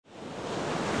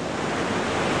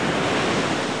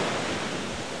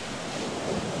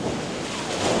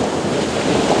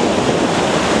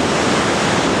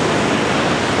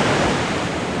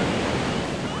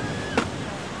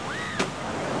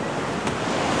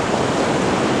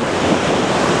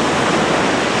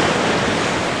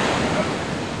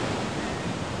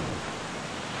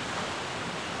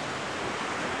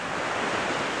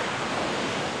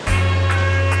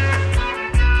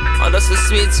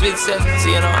sweet sense,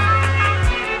 you know.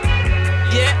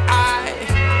 Yeah,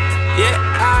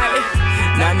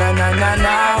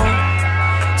 now.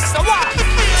 So what?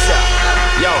 So,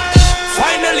 yo,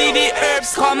 finally the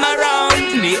herbs come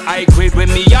around. The high grade when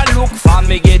me a look for,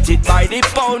 me get it by the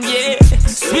pound, yeah.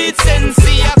 Sweet sense,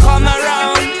 I come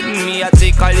around. Me a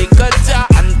take a little jar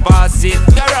and pass it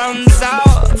around. So,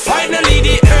 finally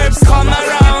the herbs come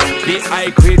around. The high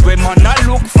grade when man a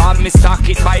look for, me stock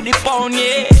it by the pound,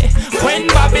 yeah. When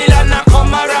Babylon a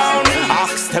come around,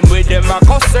 ask them where them a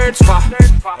go search for.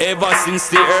 Ever since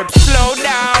the herbs slow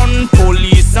down,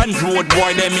 police and road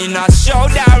boy them in a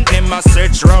showdown. Them a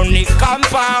search round the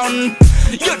compound.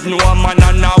 You know a man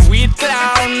and a weed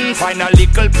clown. Find a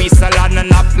little piece of land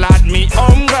and a plant me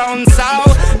home ground. So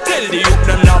tell the youth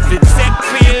them not fit set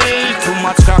pill. Too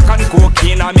much crack and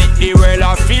cocaine I make the world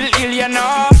a feel ill, you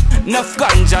know. Enough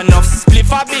ganja, enough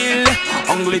spliff a bill.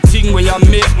 Only thing where you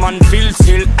make man feel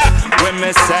chill. When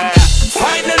me say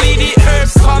finally the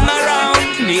herbs come around.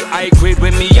 The high grade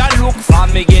when me a look for,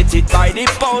 me get it by the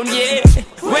pound, yeah.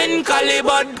 When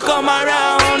Calibut come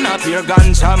around, a pure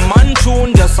ganja man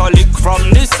tune, just a lick from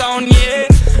the sound, yeah.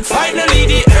 Finally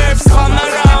the herbs come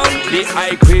around. The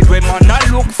high grade when man a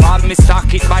look for, me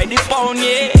stock it by the pound,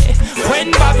 yeah.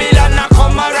 When Babylon a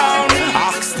come around,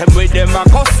 ask them where them a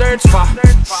go search for.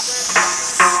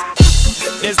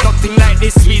 There's nothing like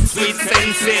this sweet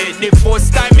sensei. The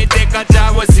first time me take a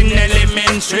job was in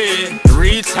elementary.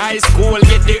 Reach high school,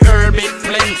 get the herb it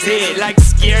plenty. Like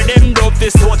scare them dope,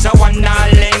 this torch a one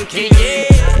lanky, yeah.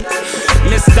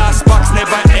 Mr. Spock's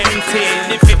never empty.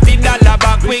 The $50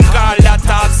 bag we call that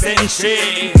half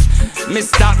century. Me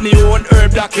start me own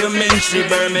herb documentary.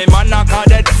 Burn me man I call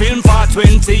that film for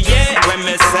 20, yeah. When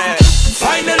me say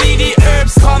finally the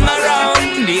herbs come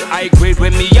around. The high grade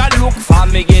when me a look for,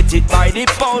 me get it by the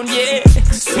pound, yeah.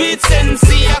 Sweet sense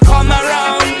I come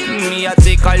around. Me a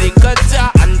take a little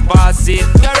jar and pass it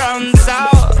around. So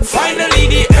finally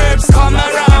the herbs come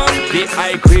around. The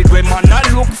high grade when man a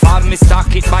look for, me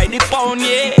stock it by the pound,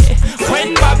 yeah.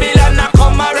 When Babylon a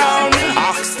come around,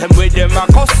 ask them where them a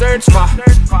go search for.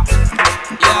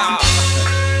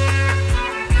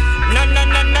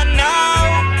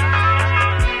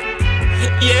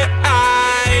 Yeah.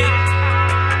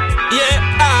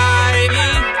 No.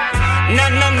 Yeah,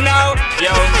 no.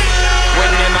 Yo,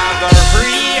 when them a go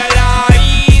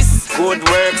realize good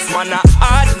works man a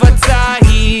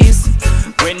advertise.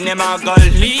 When them a go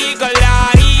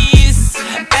legalize,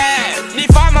 the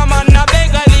farmer man a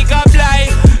beg a liquor fly.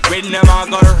 When them a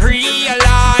go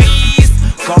realize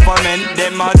government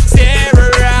them a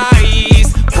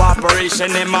terrorize.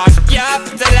 Cooperation them a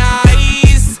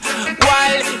capitalize.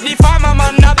 While the farmer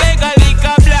man a beg a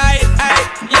liquor fly.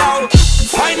 Yo,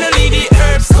 finally the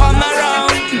herbs come around.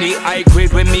 The high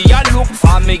grade when me a look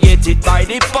for, me get it by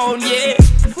the pound, yeah.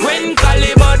 When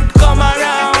Calibut come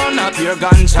around, a pure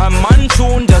ganja man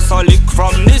tune, just a lick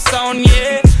from the sound,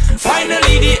 yeah.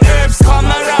 Finally the herbs come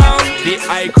around. The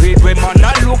high grade when man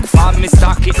a look for, me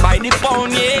stock it by the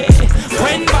pound, yeah.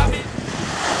 When Bobby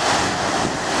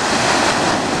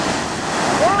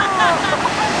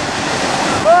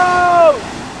Whoa!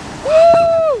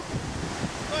 Woo!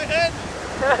 Go ahead.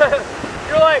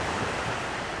 You're like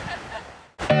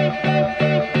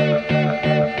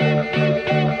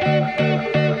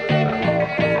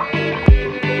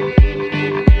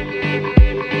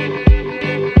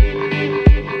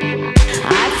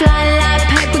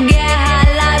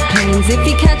if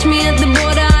you catch me at the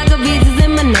border, I got visas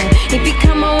in my name. If you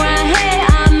come around here,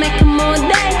 I'll make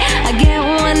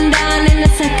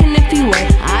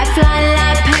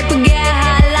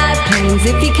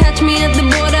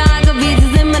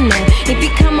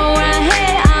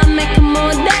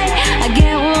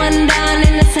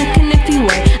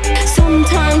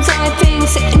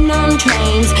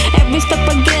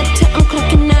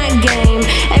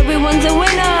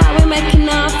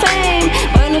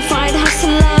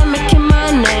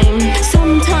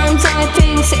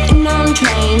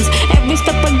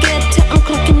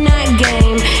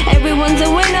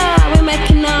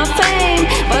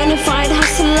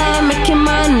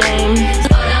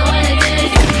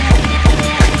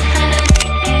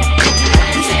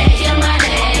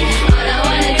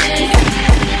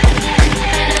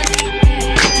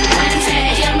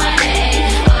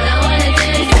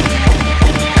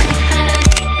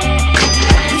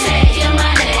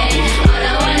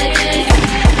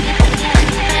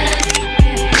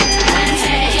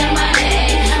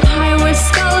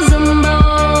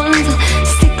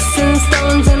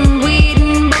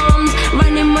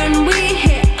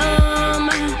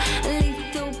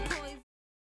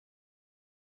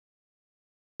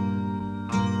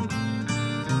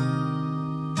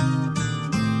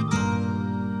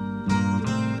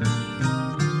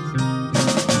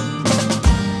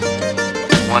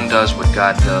does what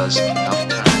God does enough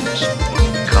times, he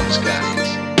becomes God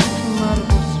is.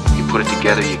 You put it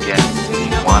together, you get what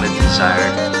you wanted and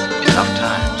desired enough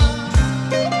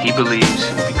times. He believes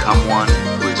he will become one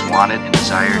who is wanted and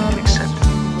desired and accepted.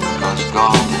 Because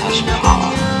God has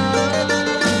power.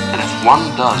 And if one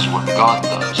does what God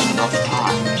does enough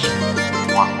times,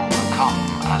 one will become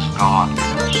as God is.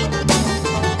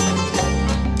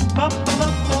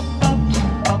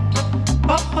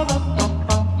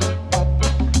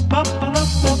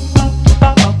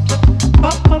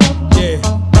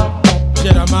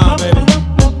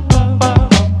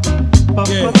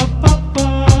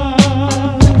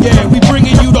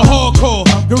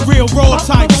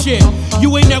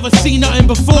 You ain't never seen nothing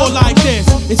before like this.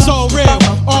 It's all real,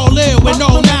 all ill, and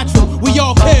all natural. We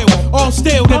all kill, all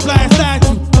still, they blast at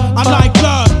you. I like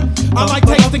blood, I like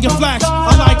tasting your flesh.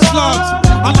 I like slugs,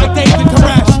 I like David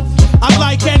Koresh. I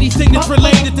like anything that's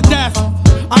related to death.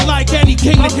 I like any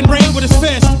king that can reign with his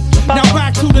fist. Now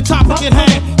back to the topic at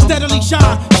hand. Steadily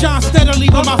shine, shine steadily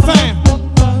with my fam.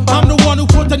 I'm the one who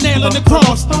put the nail in the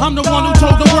cross. I'm the one who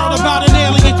told the world about an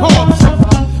alien corpse.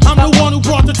 I'm the one who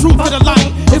brought the truth to the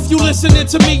light. If you listening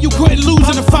to me, you couldn't lose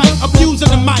in a fight. Abusing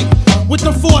the mic with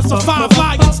the force of 5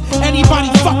 lions. Anybody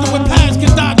fucking with pads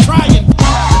can die trying. It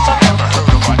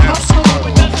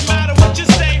doesn't matter what you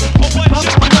say or what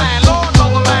you plan. Lord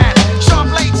over man, sharp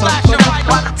blade slash your right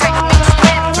while the technique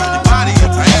spin. Turn your body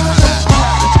into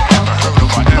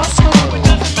It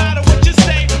doesn't matter what you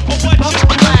say or what you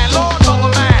plan. Lord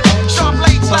over man, sharp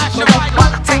blade slash your right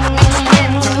while the technique spin.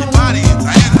 Turn your body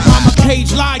into I'm a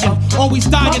cage lion, always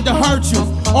dying to hurt you.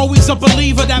 Always a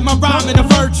believer that my rhyming a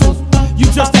virtue. You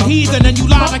just a heathen and you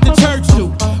lie like the church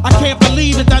do. I can't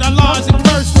believe it that Allah has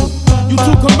cursed you. You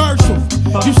too commercial,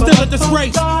 you still a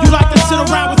disgrace. You like to sit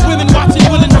around with women watching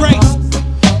Will and Grace.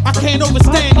 I can't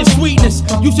understand your sweetness.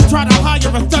 You should try to hire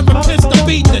a therapist to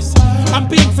beat this. I'm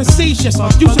being facetious,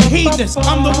 you should heed this.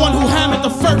 I'm the one who hammered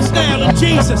the first nail in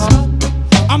Jesus.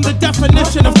 I'm the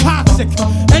definition of toxic.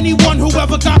 Anyone who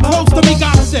ever got close to me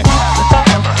got sick.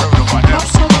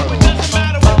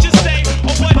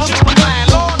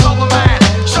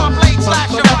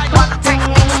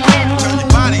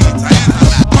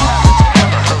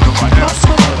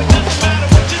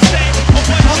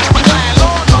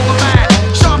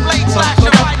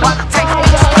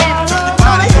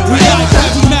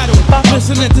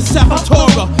 Listening to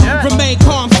Sepultura, remain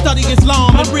calm, study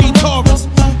Islam and read Taurus.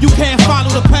 You can't follow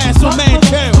the past, so man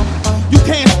chill. You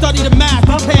can't study the math,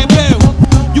 you can't build.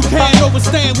 You can't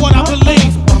understand what I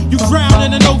believe. You drown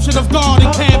in an ocean of God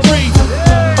and can't breathe.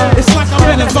 It's like I've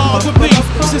been involved with beef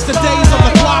since the days of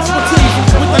the Quasquatine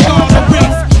with the God of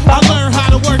Reef. I learned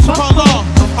how to worship Allah.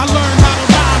 I learned how to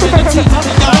rhyme and to teach it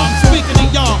to y'all. I'm speaking to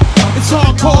y'all. It's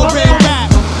hardcore, real rap,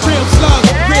 real slugs,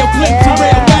 real clicks, and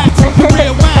real backs, and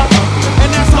real whack.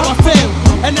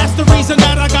 And that's the reason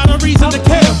that I got a reason to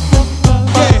kill.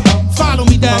 Yeah, follow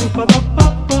me, daddy.